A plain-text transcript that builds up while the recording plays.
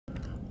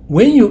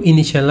When you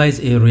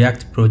initialize a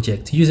React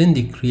project using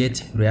the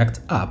create React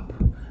app,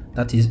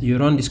 that is, you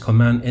run this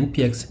command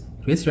npx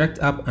create React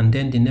app and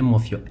then the name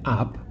of your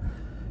app,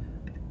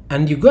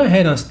 and you go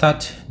ahead and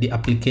start the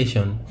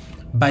application.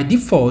 By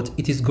default,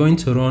 it is going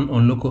to run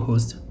on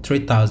localhost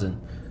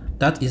 3000.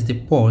 That is, the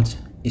port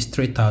is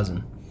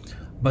 3000.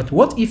 But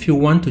what if you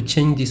want to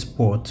change this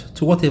port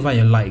to whatever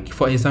you like?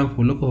 For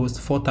example, localhost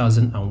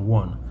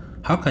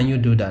 4001. How can you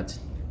do that?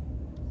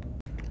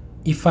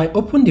 If I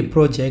open the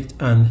project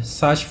and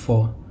search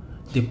for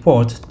the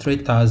port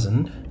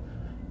 3000,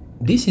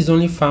 this is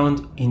only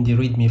found in the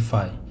README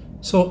file.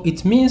 So it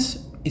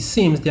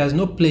seems there's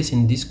no place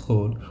in this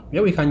code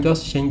where we can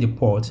just change the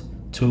port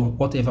to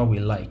whatever we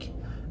like.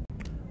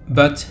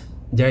 But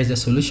there is a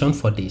solution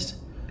for this.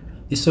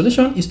 The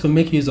solution is to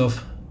make use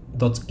of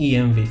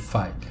 .env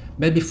file.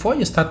 But before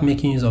you start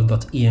making use of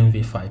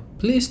 .env file,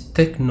 please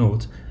take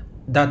note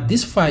that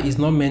this file is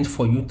not meant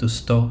for you to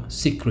store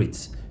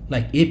secrets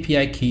like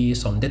API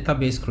keys, some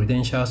database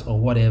credentials, or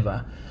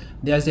whatever.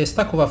 There's a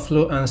Stack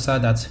Overflow answer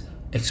that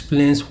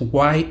explains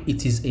why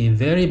it is a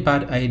very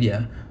bad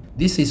idea.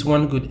 This is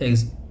one good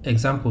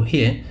example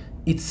here.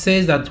 It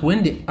says that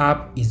when the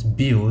app is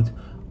built,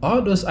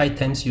 all those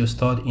items you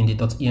stored in the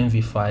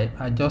 .env file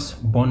are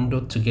just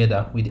bundled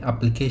together with the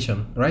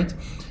application, right?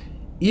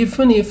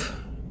 Even if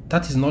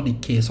that is not the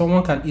case,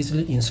 someone can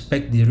easily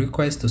inspect the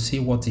request to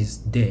see what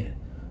is there.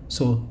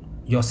 So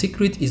your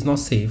secret is not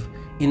safe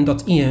in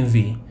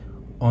 .env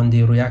on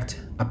the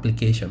React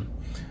application.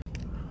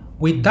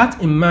 With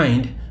that in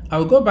mind,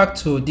 I'll go back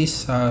to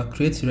this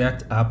create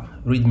React app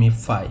README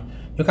file.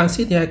 You can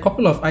see there are a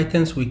couple of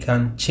items we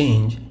can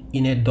change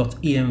in a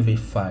 .env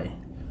file.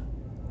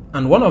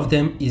 And one of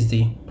them is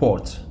the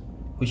port,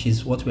 which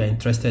is what we are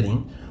interested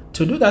in.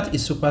 To do that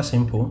is super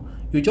simple.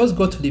 You just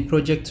go to the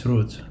project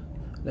root.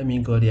 Let me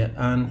go there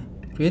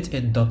and create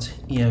a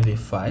 .env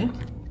file.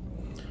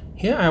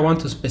 Here I want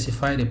to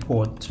specify the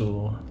port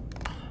to,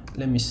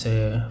 let me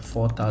say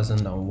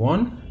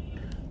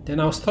 4001.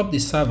 Then I'll stop the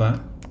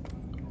server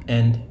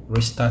and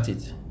restart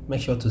it.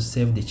 Make sure to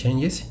save the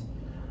changes.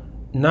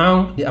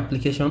 Now the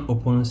application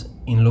opens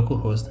in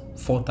localhost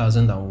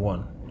 4001,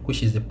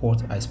 which is the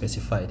port I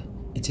specified.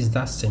 It is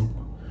that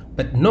simple.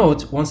 But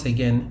note once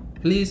again,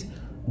 please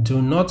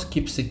do not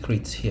keep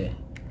secrets here.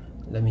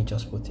 Let me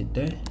just put it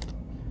there.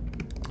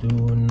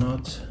 Do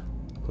not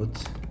put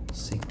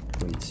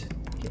secrets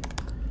here.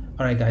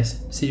 All right,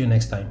 guys, see you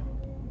next time.